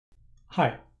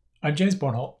Hi, I'm James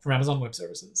Bornholt from Amazon Web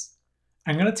Services.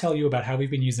 I'm going to tell you about how we've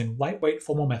been using lightweight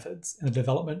formal methods in the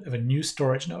development of a new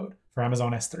storage node for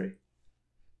Amazon S3.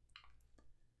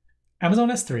 Amazon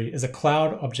S3 is a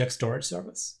cloud object storage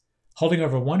service, holding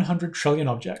over 100 trillion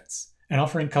objects and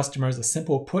offering customers a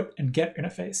simple put and get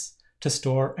interface to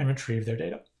store and retrieve their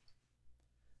data.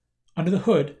 Under the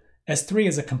hood, S3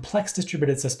 is a complex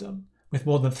distributed system with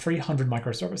more than 300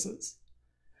 microservices.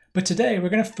 But today, we're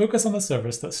going to focus on the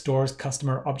service that stores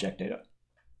customer object data.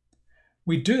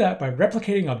 We do that by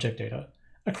replicating object data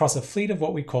across a fleet of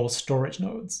what we call storage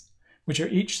nodes, which are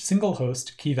each single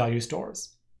host key value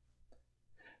stores.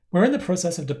 We're in the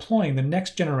process of deploying the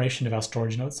next generation of our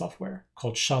storage node software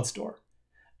called ShardStore,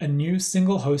 a new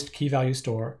single host key value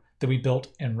store that we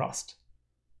built in Rust.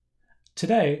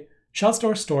 Today,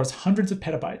 ShardStore stores hundreds of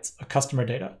petabytes of customer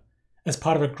data as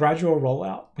part of a gradual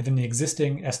rollout within the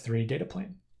existing S3 data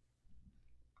plane.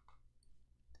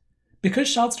 Because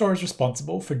ShardStore is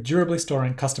responsible for durably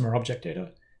storing customer object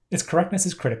data, its correctness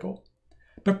is critical,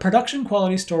 but production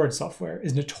quality storage software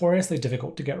is notoriously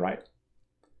difficult to get right.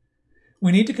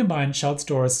 We need to combine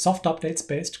ShardStore's soft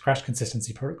updates-based crash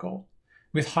consistency protocol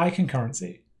with high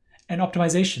concurrency and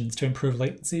optimizations to improve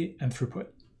latency and throughput.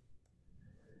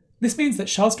 This means that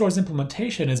ShardStore's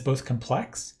implementation is both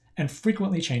complex and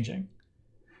frequently changing.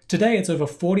 Today, it's over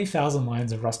 40,000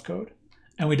 lines of Rust code,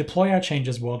 and we deploy our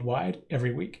changes worldwide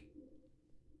every week.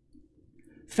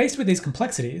 Faced with these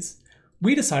complexities,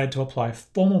 we decided to apply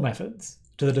formal methods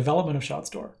to the development of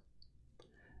ShardStore.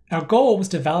 Our goal was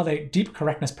to validate deep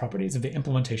correctness properties of the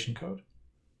implementation code.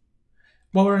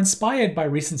 While we're inspired by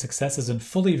recent successes in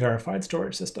fully verified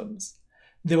storage systems,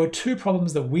 there were two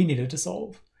problems that we needed to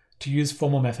solve to use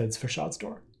formal methods for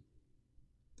ShardStore.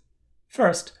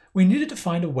 First, we needed to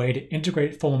find a way to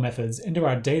integrate formal methods into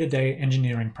our day-to-day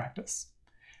engineering practice.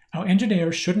 Our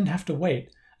engineers shouldn't have to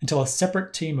wait until a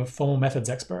separate team of formal methods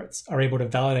experts are able to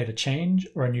validate a change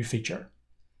or a new feature.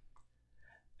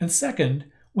 And second,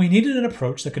 we needed an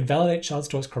approach that could validate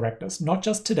ShardStore's correctness not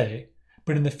just today,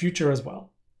 but in the future as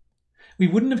well. We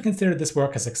wouldn't have considered this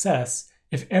work a success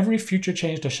if every future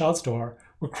change to ShardStore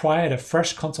required a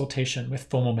fresh consultation with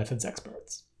formal methods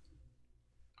experts.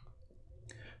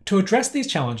 To address these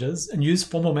challenges and use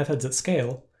formal methods at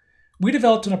scale, we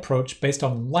developed an approach based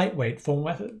on lightweight formal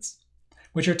methods,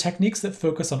 which are techniques that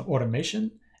focus on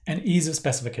automation and ease of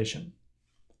specification.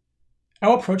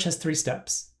 Our approach has 3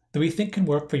 steps that we think can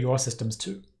work for your systems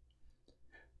too.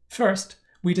 First,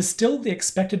 we distill the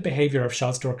expected behavior of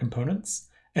ShardStore components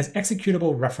as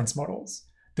executable reference models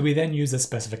that we then use as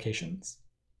specifications.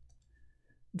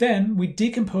 Then we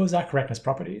decompose our correctness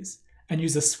properties and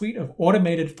use a suite of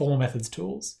automated formal methods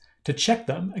tools to check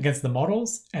them against the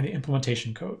models and the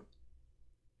implementation code.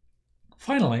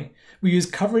 Finally, we use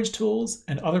coverage tools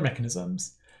and other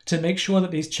mechanisms to make sure that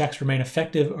these checks remain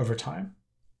effective over time.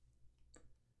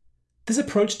 This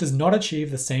approach does not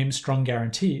achieve the same strong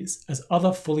guarantees as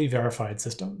other fully verified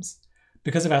systems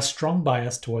because of our strong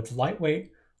bias towards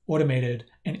lightweight, automated,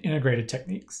 and integrated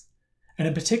techniques. And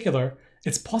in particular,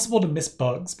 it's possible to miss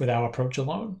bugs with our approach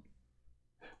alone.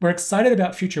 We're excited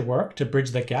about future work to bridge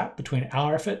the gap between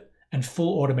our effort and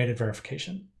full automated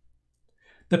verification.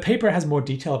 The paper has more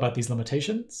detail about these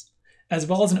limitations, as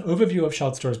well as an overview of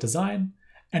ShardStore's design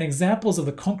and examples of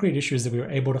the concrete issues that we were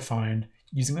able to find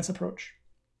using this approach.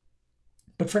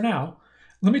 But for now,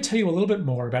 let me tell you a little bit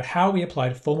more about how we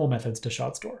applied formal methods to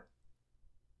ShardStore.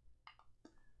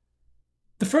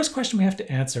 The first question we have to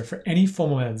answer for any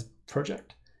formal methods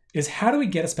project is how do we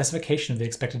get a specification of the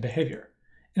expected behavior?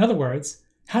 In other words,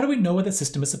 how do we know what the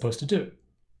system is supposed to do?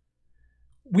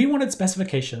 We wanted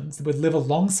specifications that would live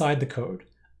alongside the code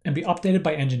and be updated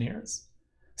by engineers,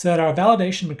 so that our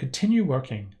validation would continue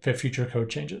working for future code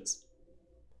changes.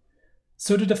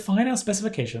 So to define our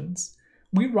specifications,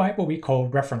 we write what we call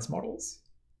reference models.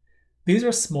 These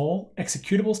are small,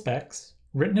 executable specs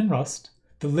written in Rust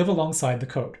that live alongside the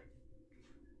code.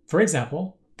 For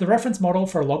example, the reference model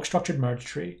for a log-structured merge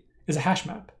tree is a hash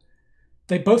map.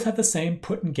 They both have the same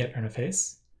put and get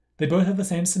interface, they both have the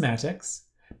same semantics,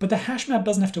 but the hash map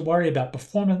doesn't have to worry about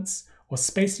performance or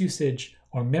space usage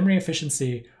or memory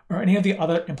efficiency or any of the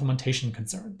other implementation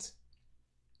concerns.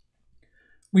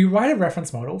 We write a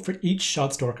reference model for each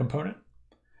ShardStore component,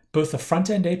 both the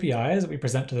front-end APIs that we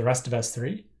present to the rest of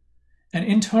S3, and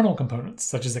internal components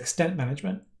such as extent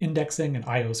management, indexing, and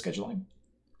I/O scheduling.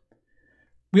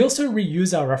 We also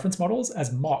reuse our reference models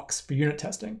as mocks for unit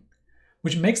testing,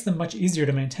 which makes them much easier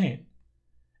to maintain.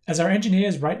 As our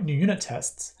engineers write new unit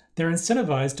tests, they're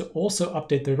incentivized to also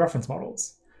update their reference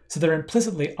models, so they're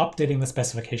implicitly updating the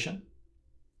specification.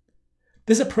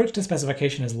 This approach to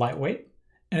specification is lightweight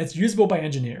and it's usable by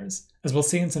engineers, as we'll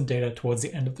see in some data towards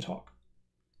the end of the talk.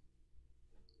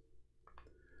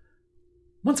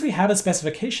 Once we have a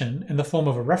specification in the form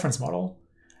of a reference model,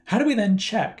 how do we then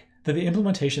check that the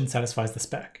implementation satisfies the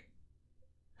spec?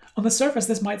 On the surface,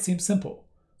 this might seem simple.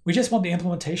 We just want the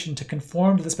implementation to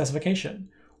conform to the specification,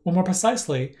 or more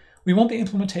precisely, we want the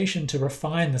implementation to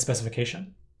refine the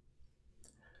specification.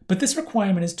 But this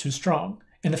requirement is too strong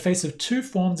in the face of two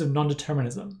forms of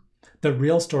non-determinism that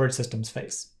real storage systems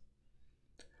face.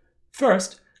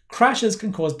 First, crashes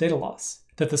can cause data loss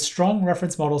that the strong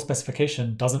reference model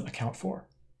specification doesn't account for.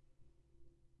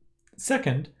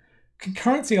 Second,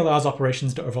 concurrency allows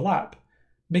operations to overlap,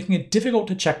 making it difficult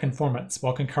to check conformance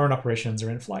while concurrent operations are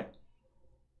in flight.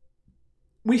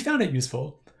 We found it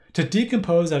useful to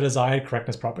decompose our desired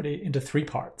correctness property into 3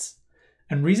 parts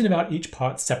and reason about each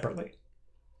part separately.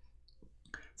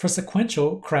 For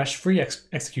sequential crash-free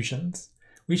executions,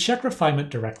 we check refinement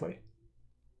directly.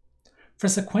 For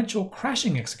sequential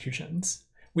crashing executions,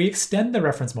 we extend the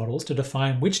reference models to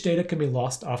define which data can be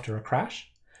lost after a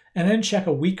crash, and then check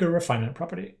a weaker refinement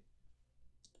property.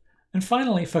 And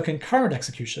finally, for concurrent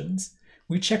executions,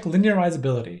 we check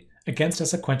linearizability against a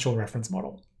sequential reference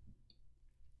model.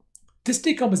 This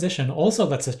decomposition also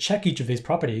lets us check each of these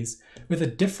properties with a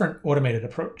different automated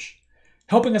approach,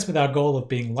 helping us with our goal of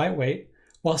being lightweight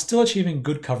while still achieving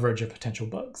good coverage of potential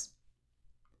bugs.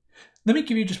 Let me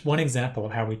give you just one example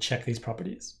of how we check these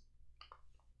properties.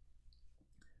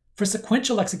 For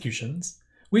sequential executions,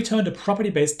 we turn to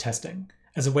property-based testing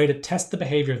as a way to test the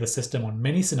behavior of the system on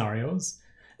many scenarios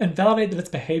and validate that its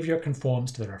behavior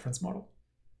conforms to the reference model.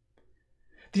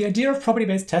 The idea of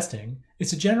property-based testing is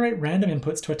to generate random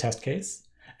inputs to a test case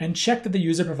and check that the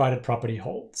user-provided property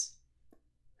holds.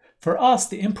 For us,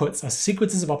 the inputs are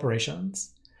sequences of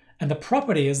operations, and the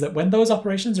property is that when those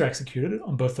operations are executed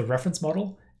on both the reference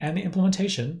model and the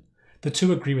implementation, the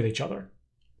two agree with each other.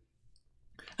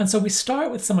 And so we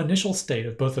start with some initial state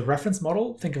of both the reference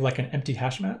model, think of like an empty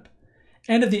hash map,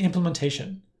 and of the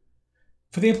implementation.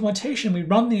 For the implementation, we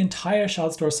run the entire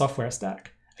ShardStore software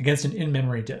stack against an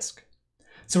in-memory disk.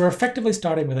 So we're effectively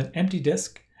starting with an empty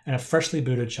disk and a freshly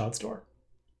booted ShardStore.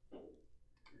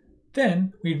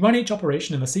 Then we run each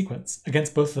operation in the sequence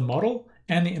against both the model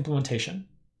and the implementation.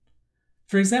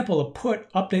 For example, a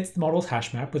put updates the model's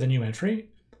hash map with a new entry,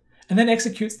 and then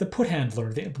executes the put handler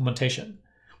of the implementation,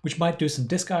 which might do some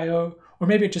disk I/O, or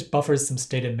maybe it just buffers some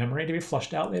state in memory to be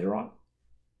flushed out later on.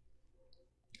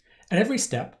 At every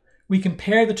step, we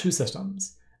compare the two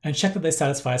systems and check that they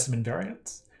satisfy some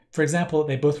invariants. For example,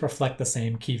 they both reflect the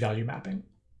same key value mapping.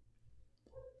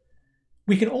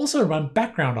 We can also run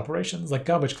background operations like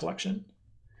garbage collection.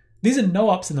 These are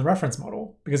no-ops in the reference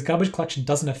model because garbage collection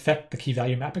doesn't affect the key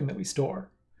value mapping that we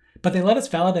store, but they let us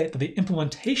validate that the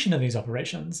implementation of these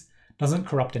operations doesn't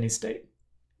corrupt any state.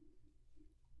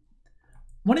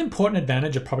 One important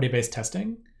advantage of property-based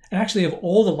testing, and actually of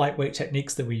all the lightweight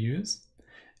techniques that we use,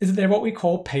 is that they're what we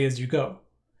call pay-as-you-go.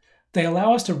 They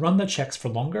allow us to run the checks for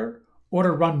longer or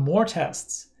to run more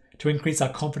tests to increase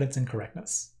our confidence in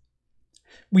correctness.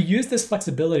 We use this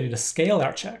flexibility to scale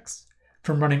our checks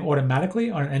from running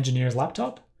automatically on an engineer's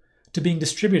laptop to being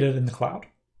distributed in the cloud.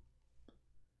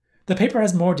 The paper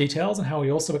has more details on how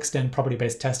we also extend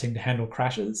property-based testing to handle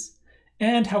crashes,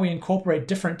 and how we incorporate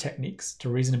different techniques to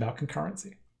reason about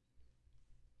concurrency.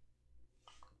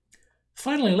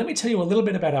 Finally, let me tell you a little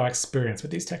bit about our experience with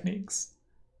these techniques.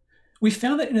 We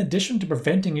found that in addition to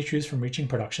preventing issues from reaching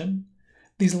production,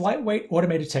 these lightweight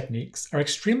automated techniques are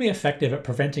extremely effective at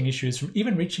preventing issues from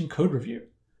even reaching code review.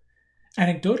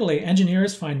 Anecdotally,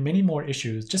 engineers find many more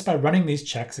issues just by running these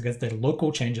checks against their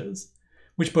local changes,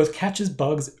 which both catches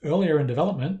bugs earlier in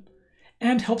development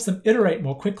and helps them iterate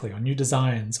more quickly on new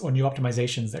designs or new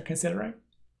optimizations they're considering.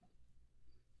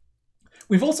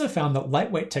 We've also found that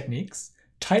lightweight techniques,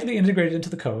 tightly integrated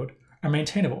into the code, are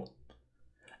maintainable.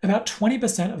 About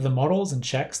 20% of the models and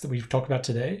checks that we've talked about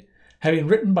today have been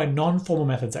written by non-formal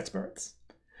methods experts,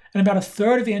 and about a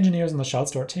third of the engineers on the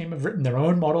ShardStore team have written their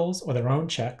own models or their own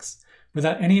checks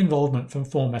without any involvement from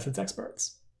formal methods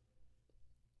experts.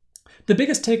 The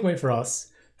biggest takeaway for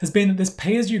us has been that this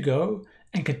pay-as-you-go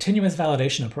and continuous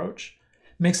validation approach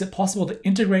makes it possible to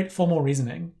integrate formal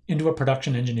reasoning into a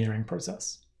production engineering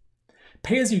process.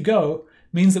 Pay-as-you-go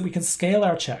means that we can scale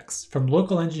our checks from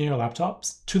local engineer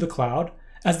laptops to the cloud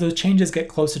as those changes get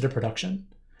closer to production,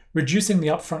 reducing the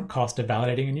upfront cost of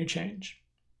validating a new change.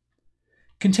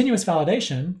 Continuous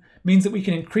validation means that we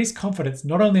can increase confidence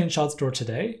not only in ShardStore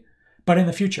today, but in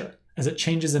the future as it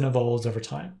changes and evolves over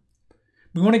time.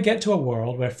 We want to get to a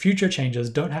world where future changes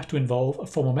don't have to involve a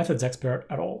formal methods expert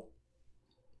at all.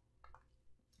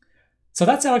 So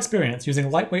that's our experience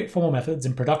using lightweight formal methods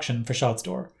in production for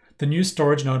ShardStore, the new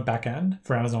storage node backend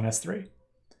for Amazon S3.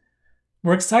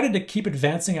 We're excited to keep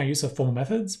advancing our use of formal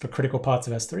methods for critical parts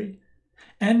of S3,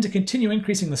 and to continue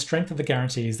increasing the strength of the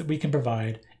guarantees that we can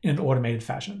provide in an automated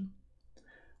fashion.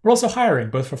 We're also hiring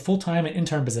both for full-time and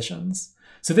intern positions,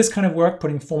 so this kind of work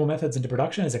putting formal methods into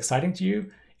production is exciting to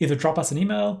you, either drop us an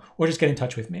email or just get in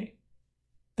touch with me.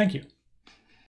 Thank you.